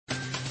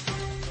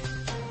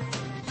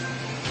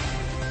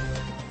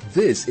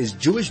This is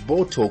Jewish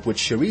Board Talk with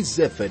Cherise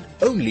Zifford,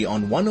 only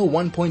on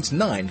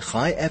 101.9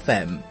 High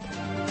FM.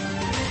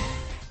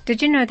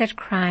 Did you know that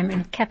crime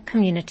in CAP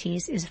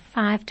communities is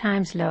 5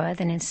 times lower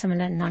than in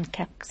similar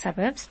non-CAP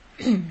suburbs?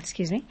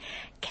 Excuse me.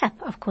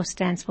 CAP, of course,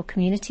 stands for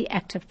Community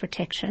Active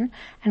Protection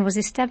and was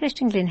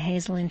established in Glen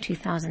Hazel in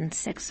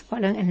 2006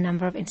 following a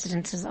number of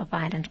incidences of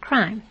violent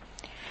crime.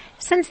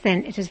 Since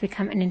then, it has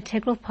become an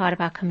integral part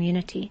of our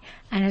community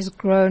and has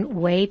grown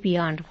way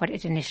beyond what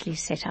it initially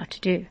set out to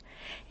do.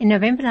 In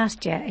November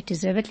last year, it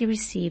deservedly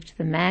received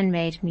the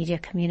Man-Made Media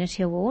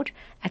Community Award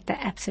at the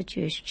APSA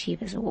Jewish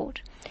Achievers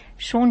Award.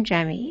 Sean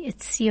Jammie,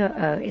 its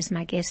COO, is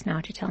my guest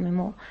now to tell me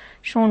more.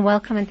 Sean,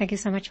 welcome and thank you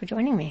so much for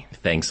joining me.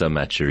 Thanks so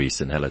much,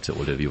 Cherise, and hello to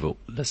all of your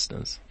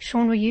listeners.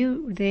 Sean, were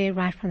you there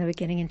right from the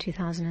beginning in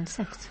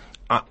 2006?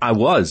 I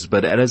was,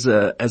 but as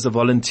a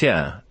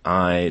volunteer.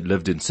 I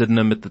lived in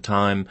Sydenham at the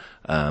time.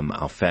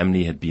 Our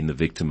family had been the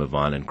victim of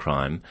violent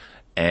crime,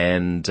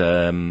 and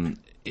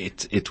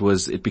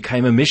it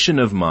became a mission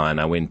of mine.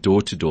 I went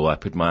door to door. I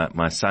put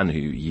my son,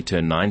 he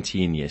turned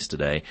 19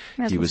 yesterday.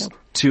 He was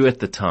 2 at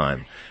the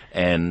time.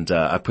 And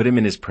I put him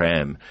in his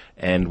pram,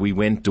 and we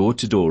went door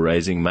to door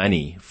raising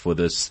money for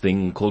this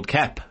thing called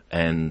CAP,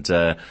 and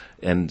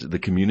the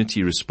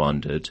community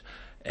responded.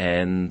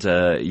 And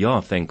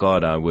thank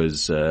God I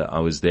was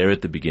there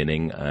at the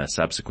beginning.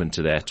 Subsequent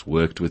to that,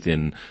 worked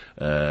within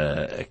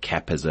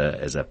CAP as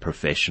a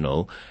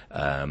professional,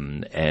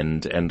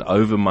 and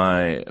over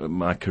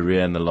my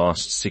career in the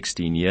last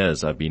 16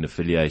 years, I've been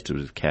affiliated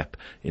with CAP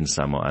in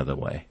some or other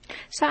way.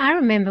 So I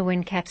remember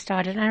when CAP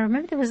started, and I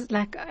remember there was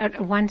like a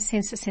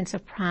sense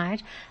of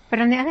pride, but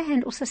on the other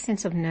hand, also a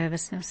sense of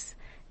nervousness.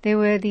 There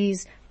were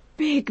these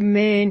big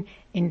men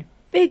in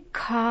big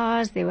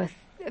cars. There were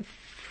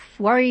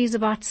worries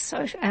about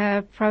social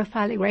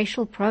profiling,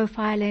 racial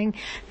profiling.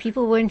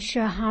 People weren't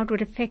sure how it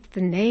would affect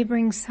the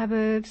neighboring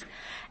suburbs.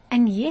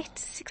 And yet,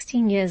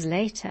 16 years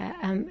later,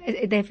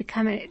 they've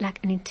become like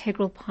an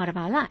integral part of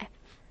our life.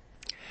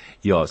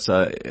 Yeah,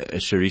 so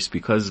Cherise,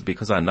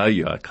 because I know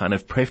you, I kind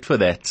of prepped for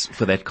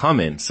that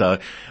comment. So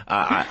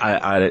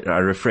I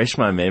refreshed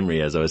my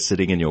memory as I was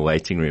sitting in your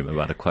waiting room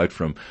about a quote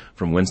from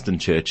Winston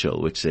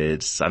Churchill, which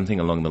said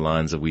something along the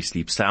lines of, "We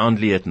sleep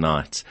soundly at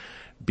night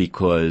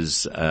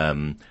because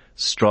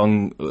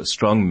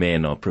strong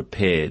men are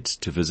prepared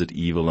to visit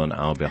evil on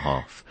our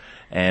behalf."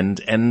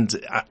 And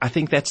I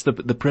think that's the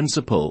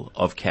principle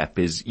of CAP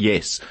is,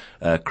 yes,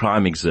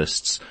 crime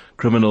exists.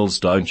 Criminals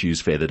don't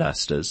use feather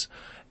dusters.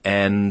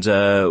 And,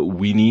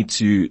 we need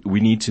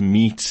to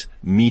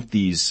meet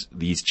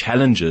these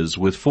challenges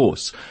with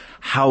force.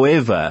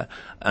 However,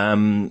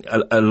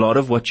 a lot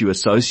of what you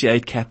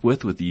associate CAP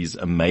with these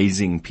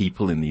amazing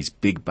people in these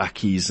big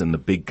buckies and the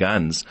big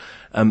guns,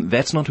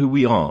 that's not who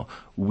we are.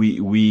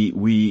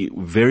 We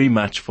very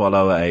much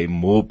follow a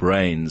more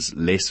brains,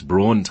 less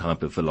brawn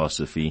type of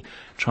philosophy,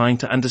 trying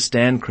to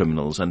understand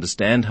criminals,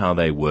 understand how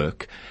they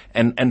work,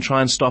 and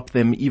try and stop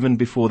them even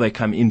before they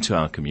come into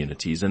our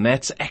communities. And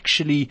that's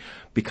actually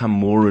become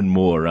more and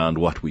more around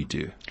what we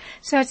do.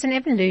 So it's an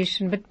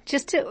evolution, but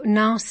just to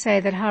now say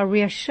that how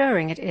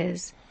reassuring it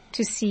is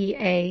to see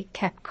a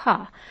CAP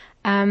car.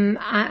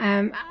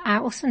 I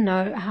also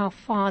know how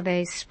far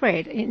they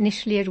spread.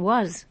 Initially it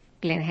was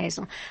Glen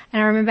Hazel.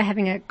 And I remember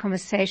having a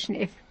conversation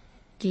if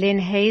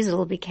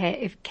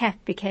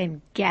CAP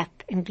became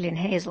GAP in Glen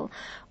Hazel,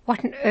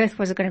 what on earth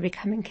was it going to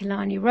become in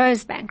Killarney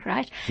Rosebank,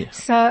 right?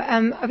 Yes. So,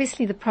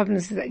 obviously the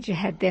problems that you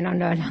had then are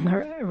no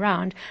longer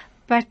around.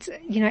 But,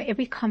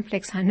 every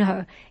complex I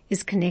know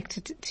is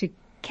connected to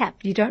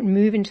CAP. You don't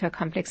move into a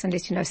complex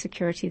unless you know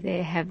security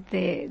there have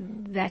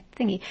that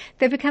thingy.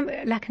 They've become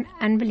like an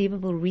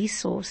unbelievable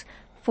resource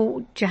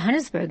for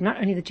Johannesburg, not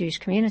only the Jewish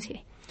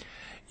community.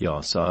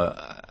 Yeah, so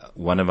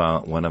one of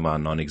our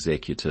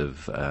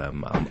non-executive,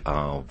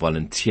 our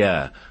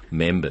volunteer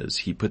members,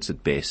 he puts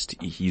it best.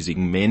 He's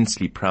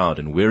immensely proud,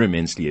 and we're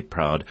immensely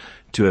proud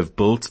to have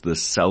built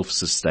this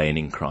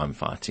self-sustaining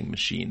crime-fighting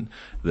machine.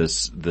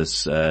 This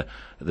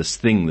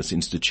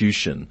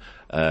institution,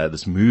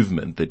 this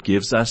movement that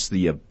gives us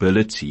the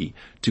ability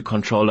to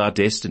control our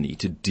destiny,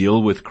 to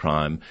deal with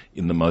crime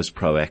in the most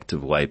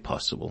proactive way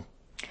possible.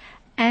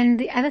 And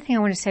the other thing I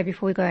want to say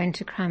before we go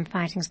into crime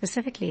fighting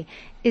specifically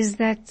is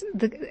that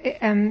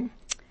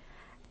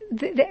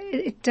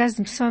it does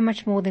so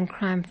much more than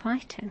crime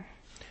fighting.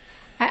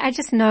 I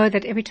just know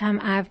that every time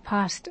I've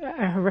passed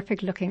a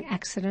horrific looking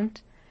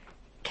accident,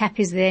 CAP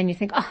is there and you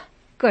think, oh,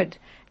 good.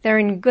 They're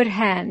in good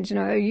hands.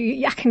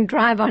 I can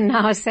drive on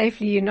now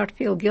safely. You not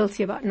feel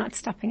guilty about not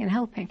stopping and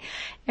helping.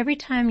 Every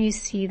time you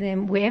see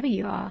them, wherever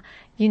you are,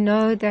 you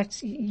know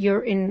that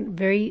you're in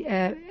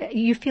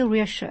you feel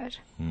reassured.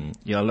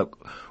 Yeah,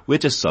 look, we're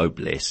just so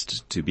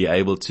blessed to be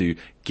able to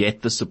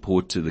get the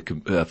support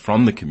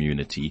from the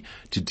community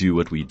to do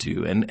what we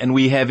do. And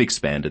we have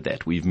expanded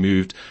that. We've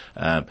moved,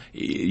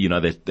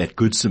 that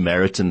Good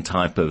Samaritan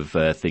type of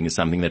thing is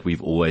something that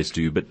we've always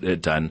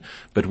done,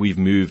 but we've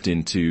moved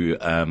into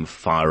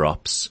fire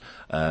ops.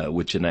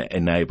 which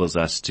enables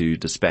us to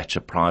dispatch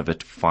a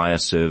private fire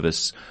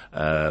service.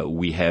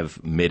 We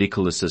have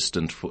medical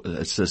assistance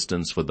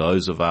for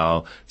those of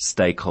our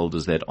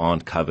stakeholders that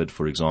aren't covered,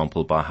 for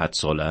example, by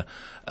Hatsola.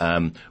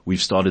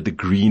 We've started the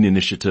Green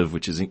Initiative,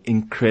 which is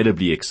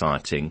incredibly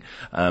exciting.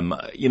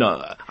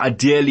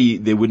 Ideally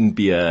there wouldn't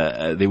be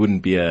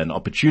an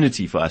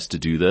opportunity for us to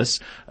do this.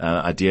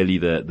 Ideally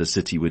the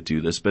city would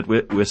do this, but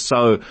we're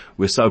so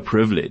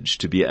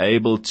privileged to be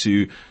able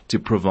to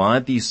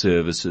provide these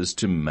services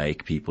to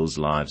make people's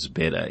lives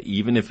better,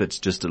 even if it's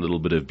just a little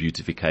bit of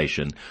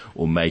beautification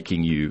or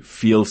making you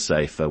feel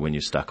safer when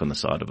you're stuck on the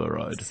side of a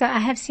road. So I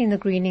have seen the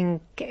greening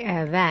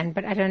van,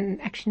 but I don't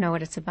actually know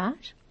what it's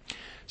about.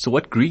 So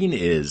what green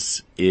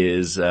is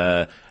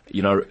the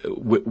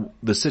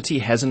city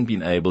hasn't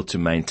been able to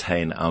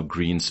maintain our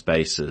green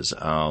spaces,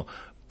 our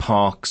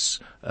parks,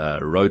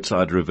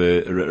 roadside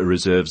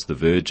reserves, the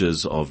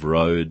verges of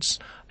roads,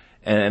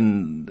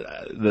 and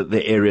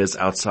the areas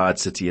outside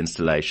city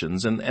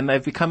installations, and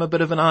they've become a bit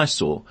of an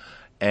eyesore.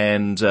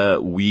 And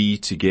we,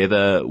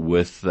 together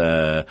with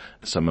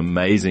some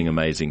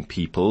amazing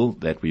people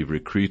that we've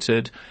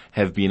recruited,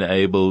 have been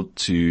able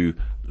to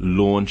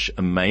launch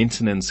a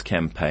maintenance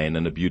campaign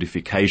and a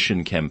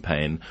beautification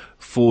campaign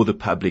for the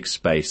public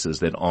spaces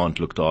that aren't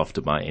looked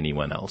after by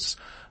anyone else.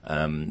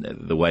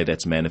 The way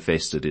that's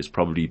manifested is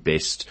probably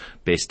best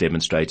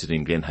demonstrated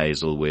in Glen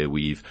Hazel, where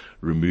we've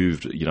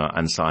removed,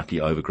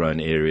 unsightly overgrown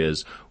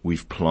areas.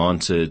 We've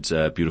planted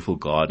beautiful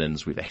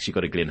gardens. We've actually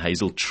got a Glen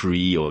Hazel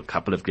tree, or a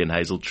couple of Glen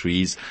Hazel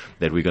trees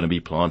that we're going to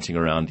be planting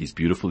around these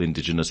beautiful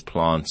indigenous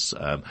plants,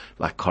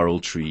 like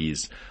coral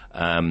trees.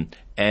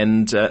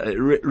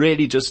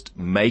 Really just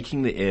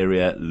making the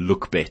area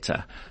look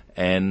better.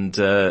 And,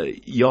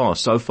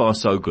 so far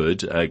so good.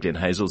 Glen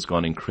Hazel's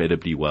gone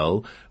incredibly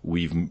well.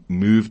 We've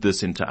moved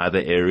this into other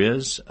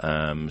areas.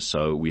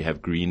 So we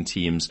have green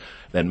teams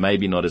that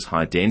maybe not as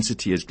high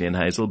density as Glen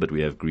Hazel, but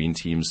we have green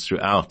teams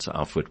throughout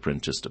our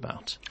footprint just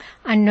about.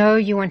 I know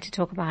you want to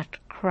talk about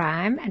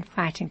crime and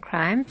fighting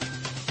crime.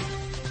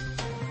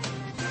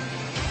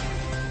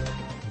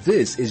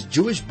 This is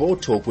Jewish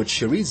Board Talk with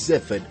Cherie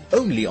Zifford,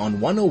 only on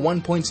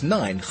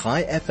 101.9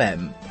 High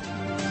FM.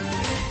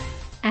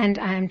 And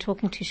I am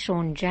talking to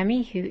Sean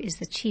Jammie, who is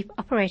the Chief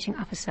Operating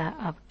Officer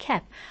of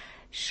CAP.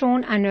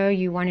 Sean, I know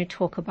you want to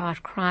talk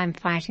about crime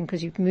fighting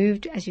because you've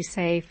moved, as you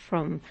say,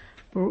 from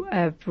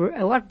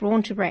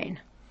brawn to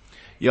brain.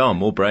 Yeah,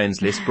 more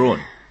brains, less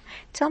brawn.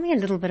 Tell me a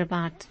little bit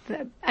about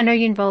I know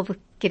you're involved with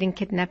getting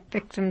kidnapped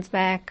victims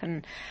back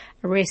and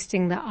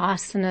arresting the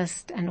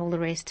arsonist and all the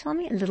rest. Tell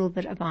me a little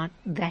bit about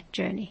that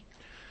journey.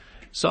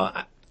 So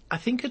I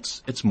think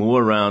it's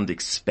more around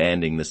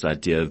expanding this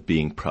idea of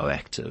being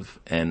proactive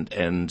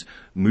and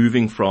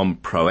moving from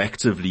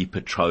proactively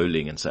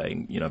patrolling and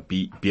saying,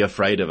 be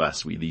afraid of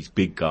us, we these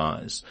big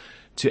guys,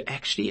 to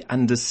actually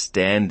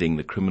understanding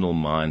the criminal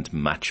mind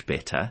much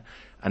better,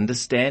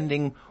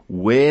 understanding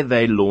where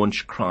they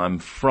launch crime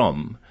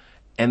from,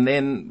 and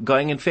then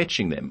going and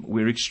fetching them.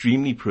 We're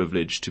extremely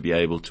privileged to be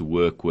able to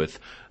work with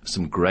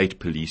some great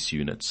police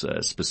units,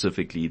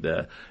 specifically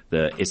the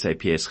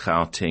SAPS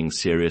Gauteng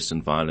Serious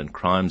and Violent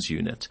Crimes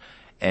Unit.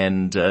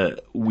 And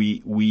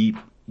we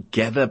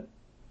gather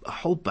a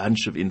whole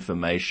bunch of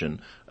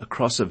information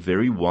across a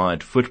very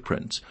wide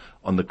footprint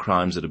on the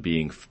crimes that are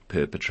being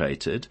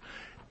perpetrated,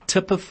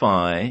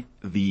 typify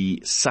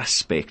the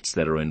suspects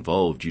that are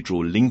involved. You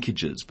draw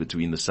linkages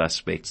between the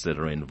suspects that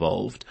are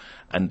involved,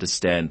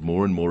 understand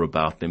more and more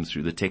about them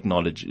through the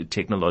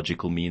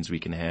technological means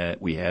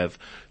we have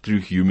through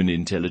human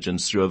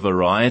intelligence, through a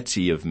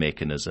variety of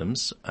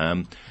mechanisms,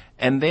 and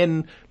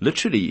then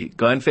literally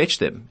go and fetch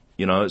them.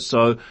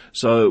 So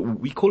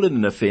we call it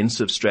an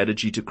offensive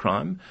strategy to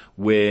crime,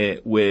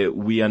 where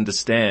we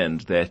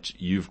understand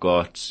that you've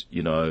got,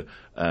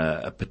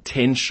 a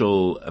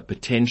potential,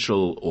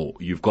 or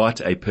you've got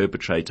a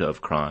perpetrator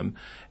of crime,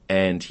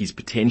 and he's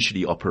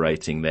potentially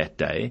operating that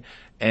day,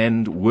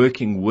 and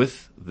working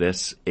with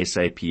this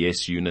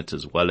SAPS unit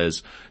as well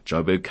as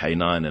Joburg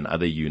K9 and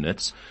other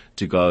units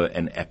to go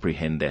and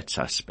apprehend that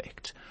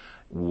suspect.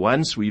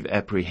 Once we've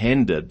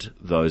apprehended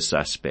those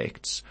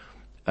suspects,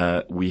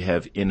 we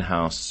have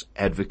in-house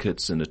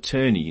advocates and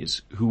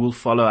attorneys who will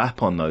follow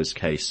up on those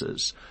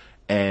cases.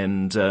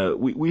 And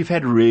we've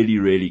had really,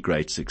 really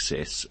great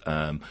success.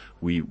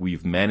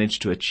 We've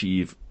managed to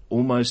achieve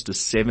almost a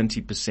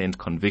 70%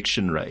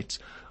 conviction rate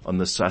on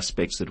the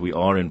suspects that we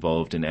are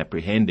involved in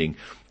apprehending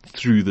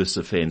through this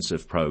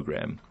offensive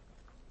program,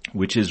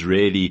 which is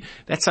really,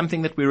 that's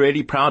something that we're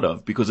really proud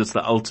of, because it's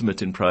the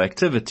ultimate in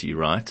proactivity,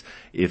 right?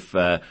 If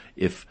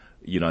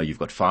you've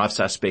got 5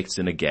 suspects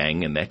in a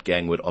gang, and that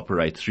gang would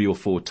operate 3 or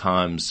 4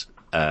 times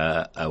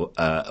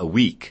a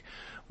week,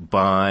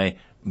 by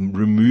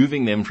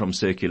removing them from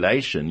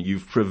circulation,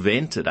 you've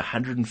prevented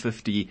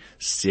 150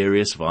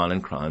 serious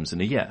violent crimes in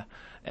a year.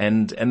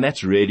 And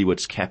that's really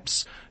what's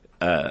CAP's,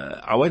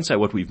 I won't say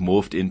what we've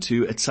morphed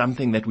into, it's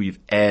something that we've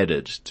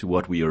added to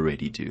what we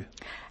already do.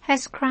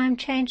 Has crime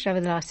changed over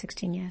the last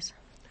 16 years?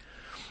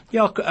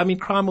 Yeah, I mean,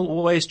 crime will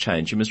always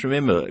change. You must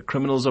remember,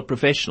 criminals are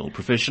professional.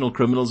 Professional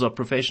criminals are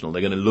professional.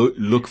 They're going to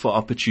look for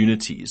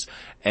opportunities,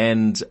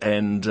 and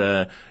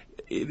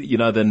you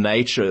know, the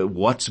nature,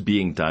 what's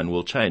being done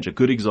will change. A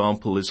good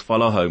example is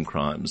follow home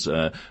crimes.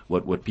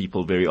 What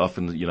people very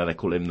often, you know, they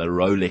call them the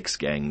Rolex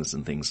gangs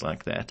and things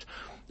like that,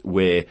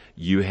 where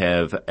you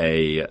have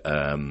a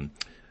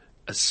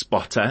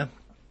spotter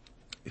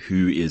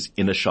who is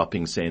in a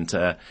shopping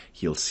center.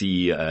 He'll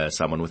see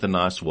someone with a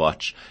nice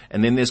watch,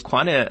 and then there's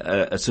quite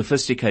a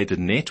sophisticated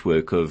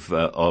network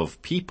of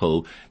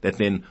people that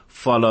then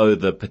follow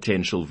the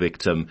potential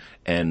victim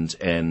and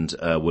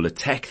will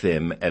attack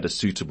them at a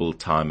suitable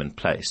time and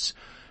place.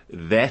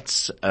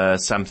 That's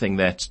something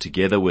that,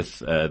 together with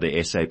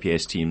the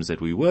SAPS teams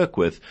that we work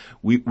with,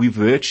 we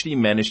virtually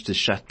managed to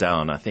shut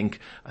down. I think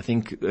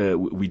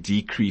we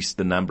decreased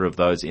the number of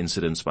those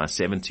incidents by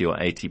 70 or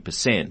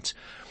 80%.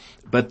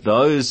 But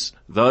those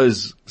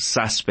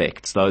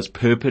suspects, those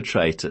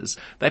perpetrators,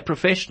 they're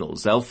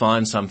professionals. They'll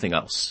find something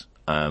else.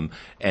 And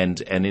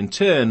in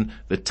turn,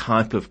 the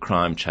type of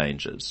crime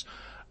changes.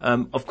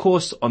 Of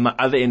course, on the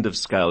other end of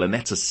scale, and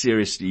that's a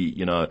seriously,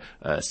 you know,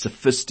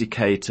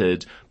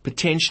 sophisticated,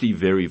 potentially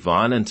very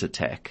violent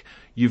attack,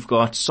 you've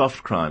got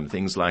soft crime,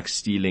 things like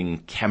stealing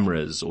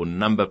cameras or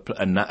numbers,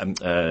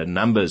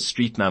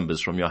 street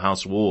numbers from your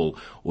house wall,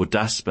 or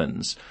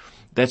dustbins.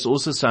 That's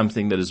also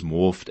something that has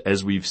morphed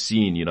as we've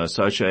seen, you know,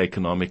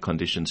 socioeconomic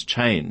conditions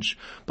change.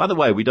 By the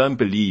way, we don't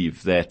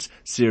believe that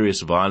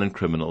serious violent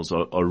criminals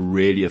are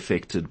really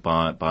affected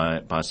by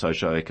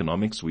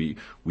socioeconomics. We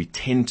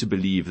tend to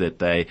believe that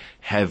they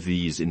have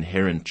these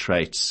inherent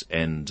traits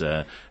and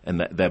that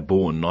they're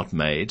born, not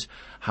made.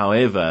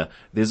 However,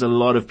 there's a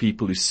lot of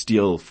people who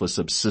steal for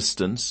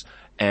subsistence.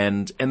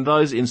 And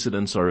those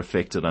incidents are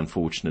affected,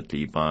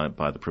 unfortunately, by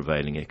the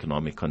prevailing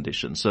economic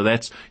conditions. So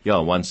that's,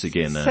 once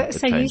again, a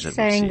So change. you're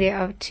saying there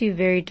are two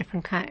very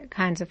different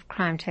kinds of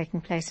crime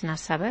taking place in our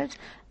suburbs.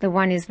 The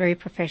one is very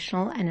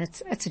professional and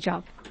it's a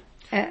job.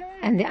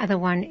 And the other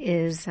one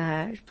is,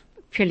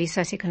 purely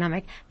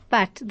socioeconomic.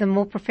 But the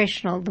more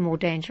professional, the more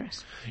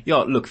dangerous.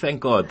 Yeah, look,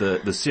 thank God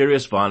the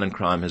serious violent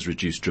crime has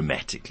reduced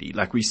dramatically.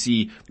 Like, we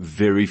see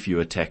very few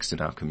attacks in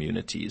our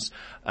communities.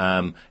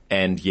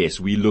 And yes,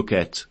 we look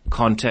at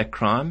contact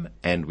crime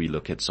and we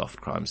look at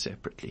soft crime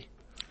separately.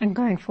 And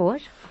going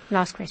forward,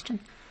 last question.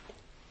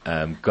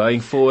 Going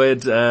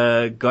forward,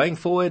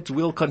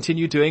 we'll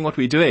continue doing what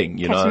we're doing.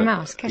 Catch and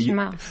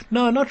mouse.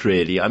 No, not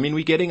really. I mean,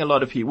 we're getting a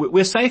lot of people.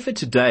 We're safer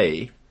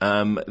today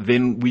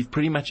than we've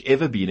pretty much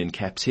ever been in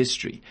CAP's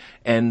history.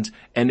 And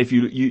if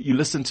you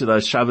listen to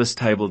those Shabbos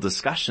table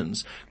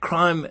discussions,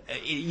 crime,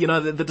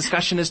 the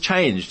discussion has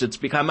changed. It's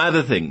become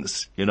other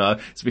things,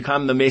 it's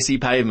become the messy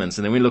pavements,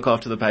 and then we look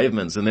after the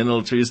pavements, and then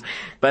it'll choose.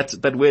 But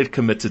we're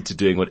committed to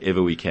doing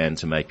whatever we can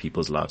to make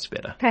people's lives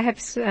better.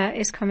 Perhaps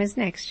ESCOM is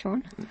next,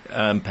 Sean.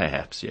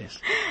 Perhaps, yes.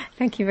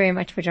 Thank you very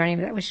much for joining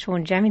me. That was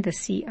Sean Jammie, the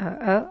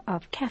COO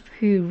of CAP,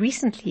 who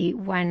recently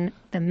won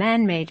the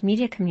Man-Made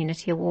Media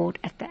Community Award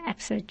at the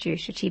Absolute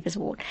Jewish Achievers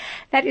Award.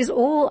 That is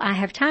all I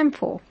have time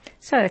for.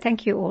 So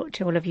thank you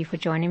to all of you for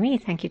joining me.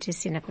 Thank you to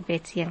Sinafa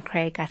Betsy and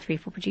Craig Guthrie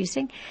for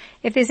producing.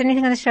 If there's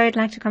anything on the show you'd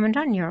like to comment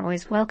on, you're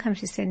always welcome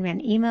to send me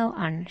an email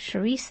on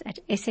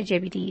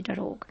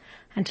charisse@sajbd.org.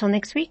 Until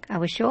next week, I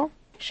wish you all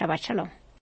Shabbat Shalom.